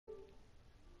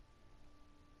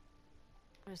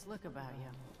Just look about you.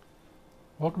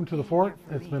 Welcome to the fort.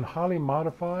 It's been highly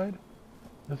modified.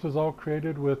 This was all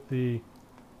created with the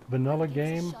vanilla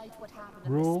game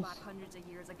rules.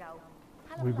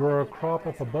 We grow our crop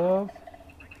up above.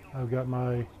 I've got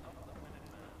my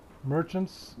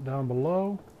merchants down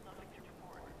below.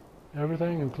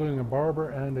 Everything, including a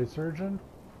barber and a surgeon.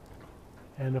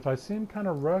 And if I seem kind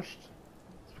of rushed,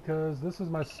 it's because this is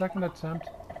my second attempt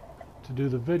to do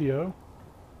the video.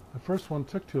 The first one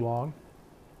took too long,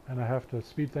 and I have to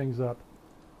speed things up.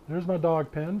 There's my dog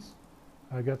pens.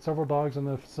 I got several dogs in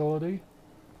the facility.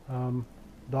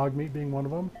 Dog meat being one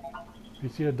of them. If you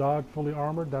see a dog fully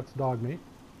armored, that's dog meat.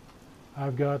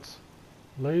 I've got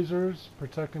lasers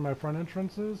protecting my front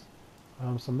entrances.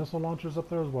 Some missile launchers up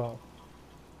there as well.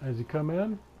 As you come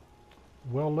in,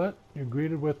 well lit, you're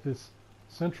greeted with this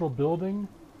central building,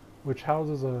 which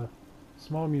houses a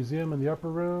small museum in the upper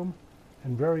room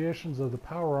and variations of the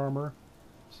power armor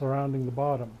surrounding the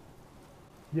bottom.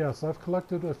 Yes, I've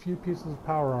collected a few pieces of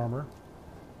power armor.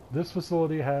 This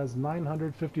facility has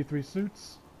 953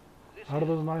 suits. Out of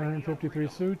those 953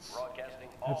 suits,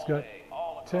 it's got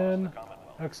 10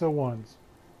 XO1s.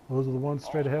 Those are the ones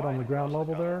straight ahead on the ground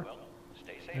level there,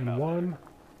 and one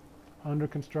under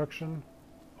construction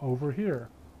over here,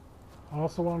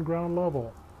 also on ground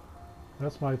level.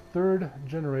 That's my third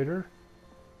generator.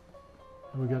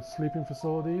 And we got sleeping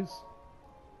facilities.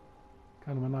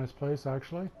 Kind of a nice place,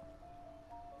 actually.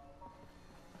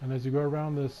 And as you go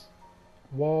around this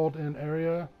walled-in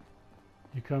area,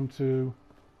 you come to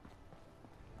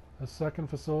a second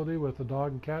facility with a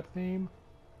dog and cat theme.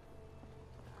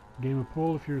 Game of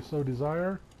pool if you so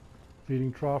desire.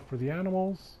 Feeding trough for the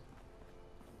animals.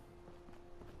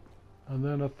 And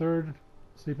then a third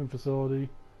sleeping facility,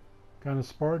 kind of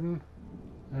Spartan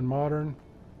and modern.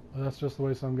 That's just the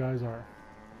way some guys are.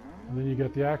 And then you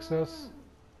get the access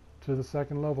to the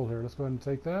second level here. Let's go ahead and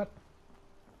take that.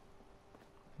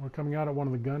 We're coming out at one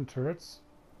of the gun turrets.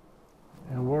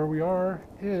 And where we are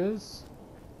is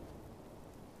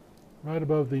right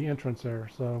above the entrance there.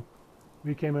 So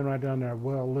we came in right down there,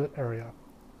 well-lit area.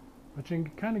 But you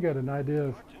can kind of get an idea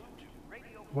of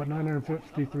what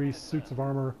 953 suits of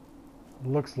armor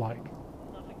looks like.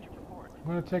 I'm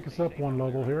going to take us up one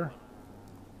level here.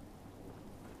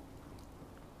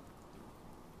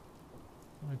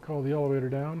 Let me call the elevator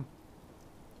down.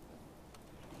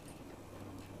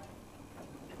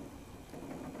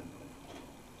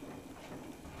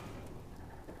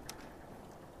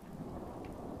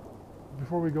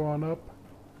 Before we go on up,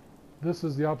 this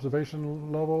is the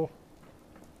observation level.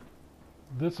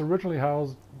 This originally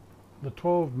housed the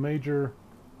 12 major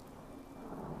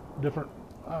different,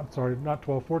 I'm sorry, not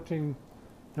 12, 14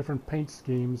 different paint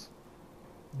schemes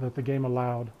that the game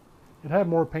allowed. It had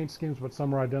more paint schemes, but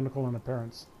some are identical in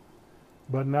appearance.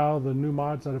 But now the new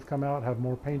mods that have come out have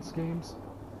more paint schemes.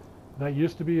 That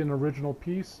used to be an original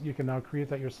piece. You can now create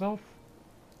that yourself.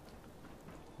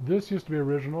 This used to be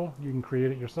original. You can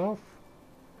create it yourself.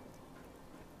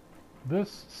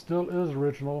 This still is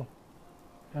original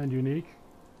and unique.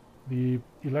 The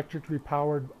electrically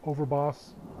powered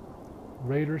Overboss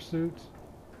Raider suit.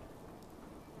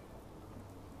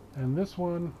 And this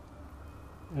one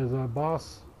is a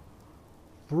Boss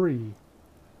 3.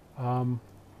 The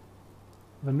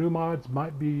new mods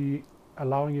might be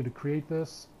allowing you to create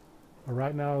this, but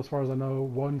right now, as far as I know,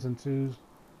 1s and 2s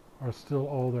are still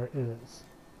all there is.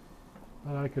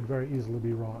 And I could very easily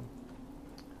be wrong.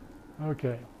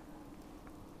 Okay.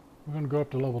 We're going to go up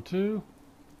to level 2.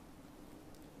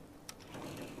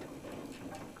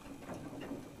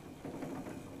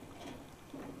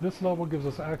 This level gives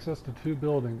us access to 2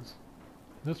 buildings.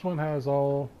 This one has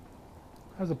a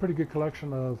pretty good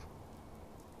collection of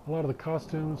a lot of the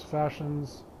costumes,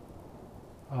 fashions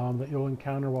that you'll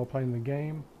encounter while playing the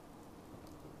game.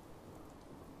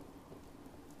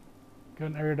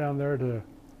 Got an area down there to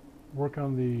work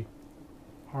on the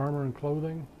armor and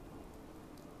clothing.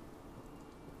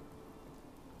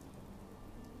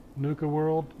 Nuka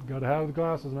World, gotta have the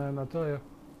glasses, man, I tell you.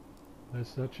 They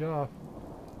set you off.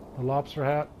 The lobster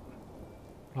hat,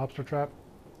 lobster trap,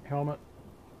 helmet,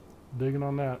 digging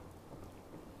on that.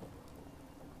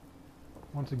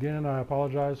 Once again, I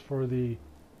apologize for the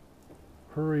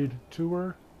hurried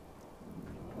tour,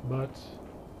 but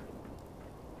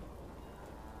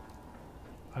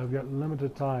I've got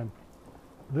limited time.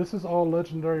 This is all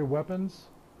legendary weapons.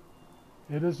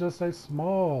 It is just a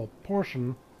small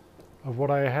portion of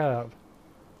what I have.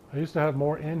 I used to have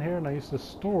more in here, and I used to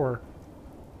store,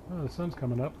 oh, the sun's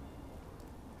coming up.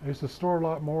 I used to store a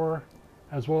lot more,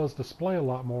 as well as display a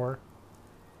lot more,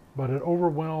 but it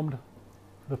overwhelmed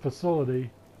the facility,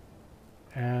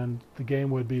 and the game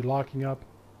would be locking up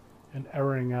and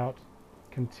erroring out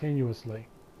continuously.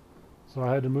 So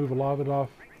I had to move a lot of it off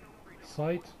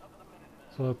site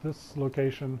so that this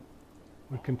location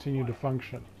would continue to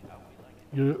function.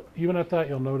 Even at that,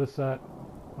 you'll notice that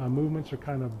my movements are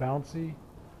kind of bouncy,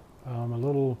 a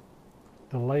little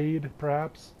delayed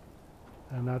perhaps,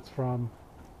 and that's from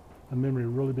the memory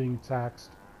really being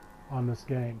taxed on this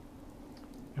game.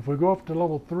 If we go up to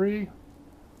level 3,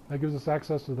 that gives us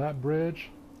access to that bridge,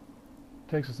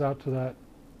 takes us out to that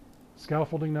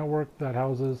scaffolding network that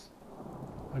houses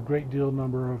a great deal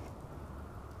number of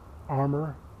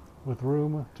armor with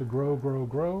room to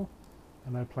grow,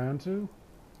 and I plan to.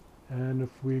 And if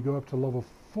we go up to level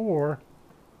 4,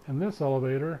 and this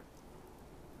elevator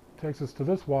takes us to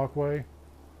this walkway,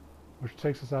 which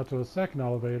takes us out to a second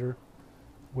elevator,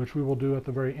 which we will do at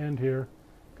the very end here,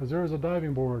 because there is a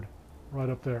diving board right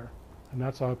up there, and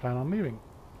that's how I plan on leaving.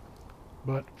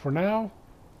 But for now,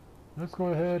 let's go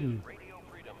ahead and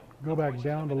go back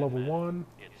down to level 1.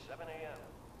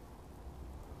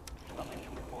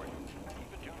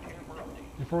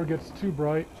 Before it gets too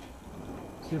bright,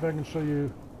 see if I can show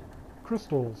you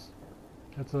Crystals.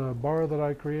 It's a bar that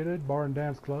I created, bar and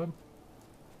dance club.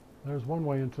 There's one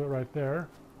way into it right there.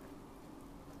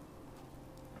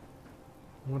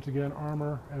 Once again,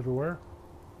 armor everywhere.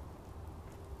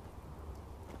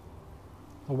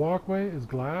 The walkway is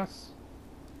glass,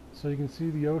 so you can see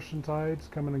the ocean tides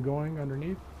coming and going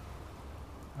underneath.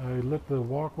 I lit the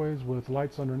walkways with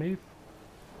lights underneath.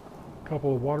 A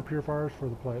couple of water purifiers for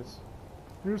the place.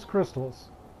 Here's Crystals.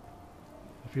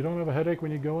 If you don't have a headache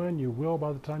when you go in, you will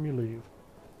by the time you leave.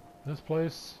 This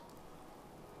place,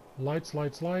 lights,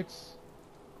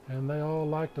 and they all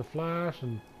like to flash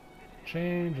and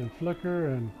change and flicker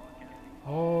and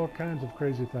all kinds of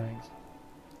crazy things.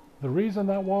 The reason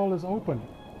that wall is open,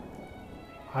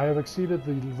 I have exceeded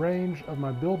the range of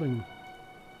my building,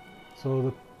 so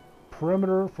the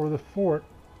perimeter for the fort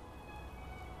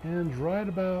ends right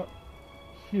about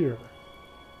here.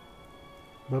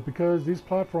 But because these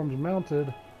platforms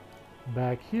mounted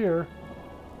back here,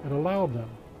 it allowed them.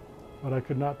 But I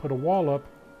could not put a wall up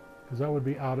because that would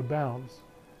be out of bounds.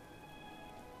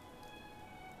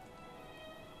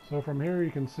 So from here you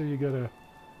can see you get a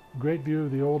great view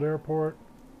of the old airport,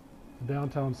 the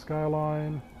downtown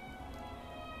skyline,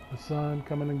 the sun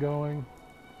coming and going.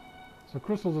 So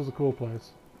Crystals is a cool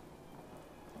place.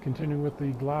 Continuing with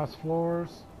the glass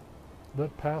floors,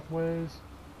 lit pathways.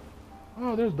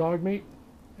 Oh, there's Dog Meat.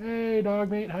 Hey,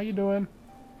 Dog Meat, how you doing?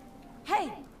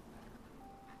 Hey!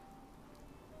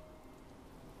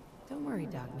 Don't worry,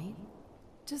 Dog Meat.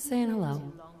 Just saying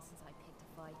hello.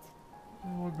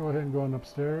 And we'll go ahead and go on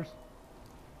upstairs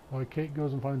while Kate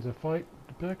goes and finds a fight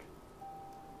to pick.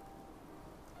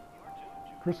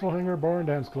 Crystal Hanger Bar and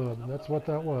Dance Club. That's what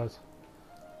that was.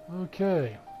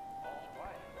 Okay.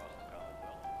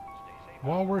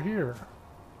 While we're here,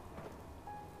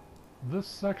 this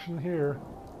section here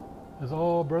is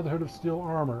all Brotherhood of Steel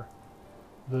armor.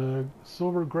 The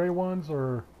silver gray ones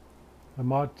are the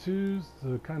mod 2s,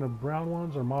 the kind of brown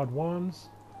ones are mod 1s.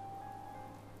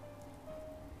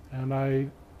 And I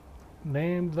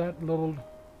named that little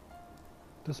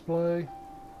display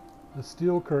the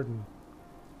Steel Curtain.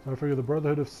 So I figure the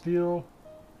Brotherhood of Steel,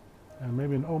 and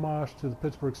maybe an homage to the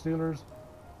Pittsburgh Steelers,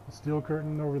 the Steel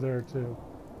Curtain over there too.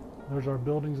 There's our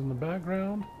buildings in the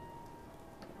background.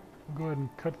 We'll go ahead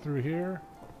and cut through here.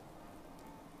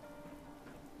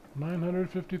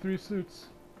 953 suits.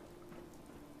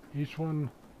 Each one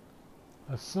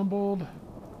assembled,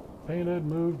 painted,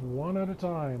 moved one at a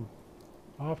time,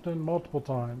 often multiple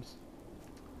times.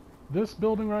 This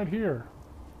building right here,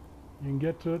 you can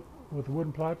get to it with a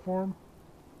wooden platform,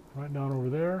 right down over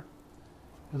there,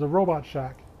 is a robot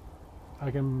shack.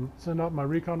 I can send out my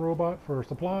recon robot for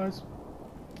supplies,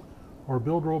 or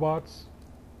build robots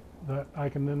that I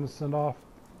can then send off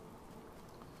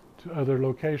to other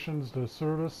locations to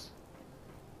service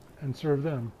and serve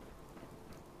them.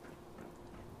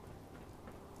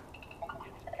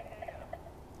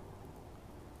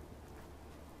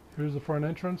 Here's the front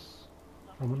entrance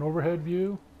from an overhead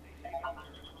view.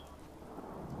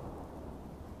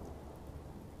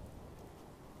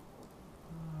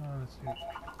 Let's see.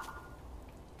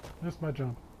 Missed my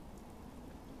jump.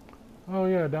 Oh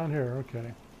yeah, down here,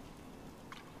 okay.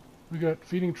 We got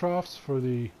feeding troughs for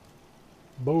the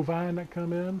bovine that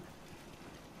come in.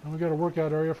 And we got a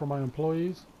workout area for my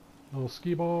employees. A little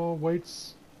skee ball,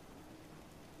 weights.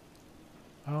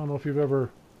 I don't know if you've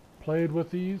ever played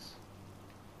with these,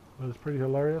 but it's pretty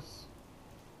hilarious.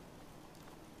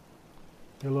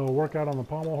 Get a little workout on the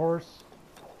pommel horse.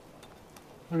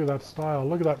 Look at that style.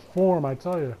 Look at that form, I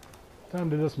tell you. Time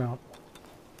to dismount.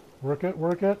 Work it,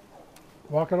 work it.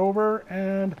 walk it over,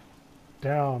 and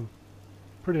down.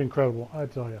 Pretty incredible, I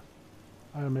tell you.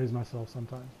 I amaze myself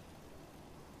sometimes.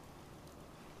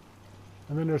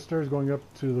 And then there's stairs going up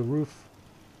to the roof.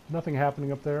 Nothing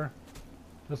happening up there.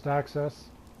 Just access.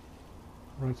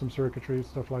 Run some circuitry,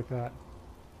 stuff like that.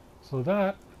 So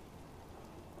that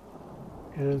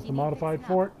is the modified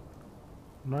fort.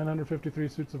 953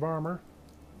 suits of armor.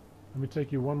 Let me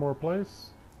take you one more place,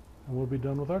 and we'll be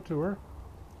done with our tour.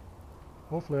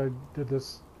 Hopefully I did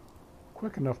this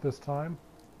quick enough this time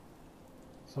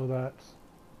so that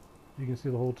you can see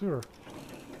the whole tour.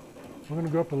 We're going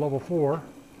to go up to level 4.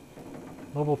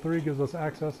 Level 3 gives us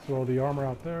access to all the armor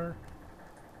out there.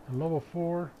 And level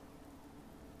 4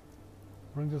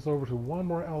 brings us over to one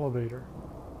more elevator.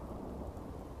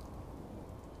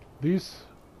 These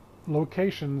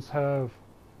locations have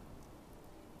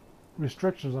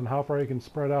restrictions on how far you can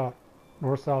spread out,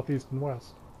 north, south, east, and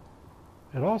west.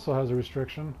 It also has a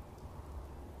restriction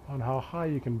on how high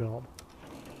you can build.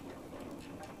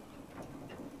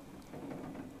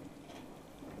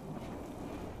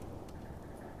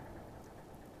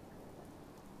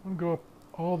 I'm going to go up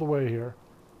all the way here.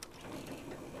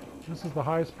 This is the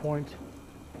highest point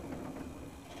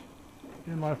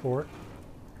in my fort.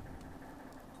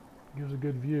 Gives a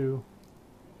good view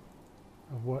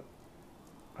of what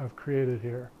I've created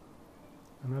here.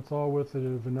 And that's all with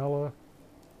the vanilla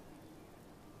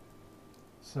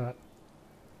set.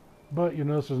 But you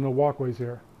notice there's no walkways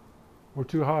here. We're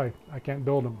too high. I can't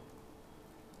build them.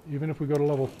 Even if we go to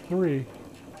level 3, you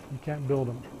can't build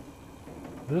them.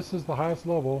 This is the highest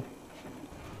level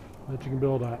that you can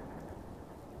build at.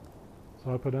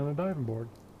 So I put in a diving board.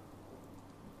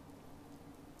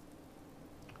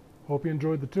 Hope you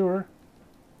enjoyed the tour.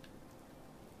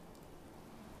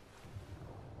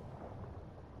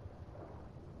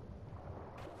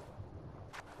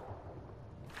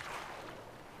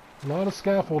 A lot of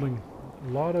scaffolding,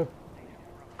 a lot of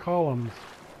columns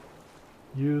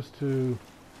used to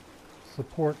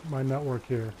support my network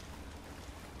here.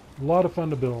 A lot of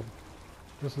fun to build.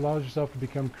 This allows yourself to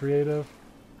become creative.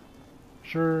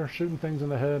 Sure, shooting things in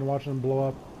the head and watching them blow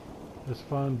up is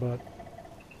fun, but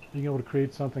being able to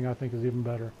create something I think is even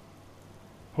better.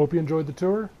 Hope you enjoyed the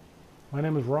tour. My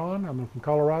name is Ron. I'm from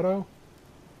Colorado.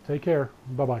 Take care.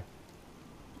 Bye-bye.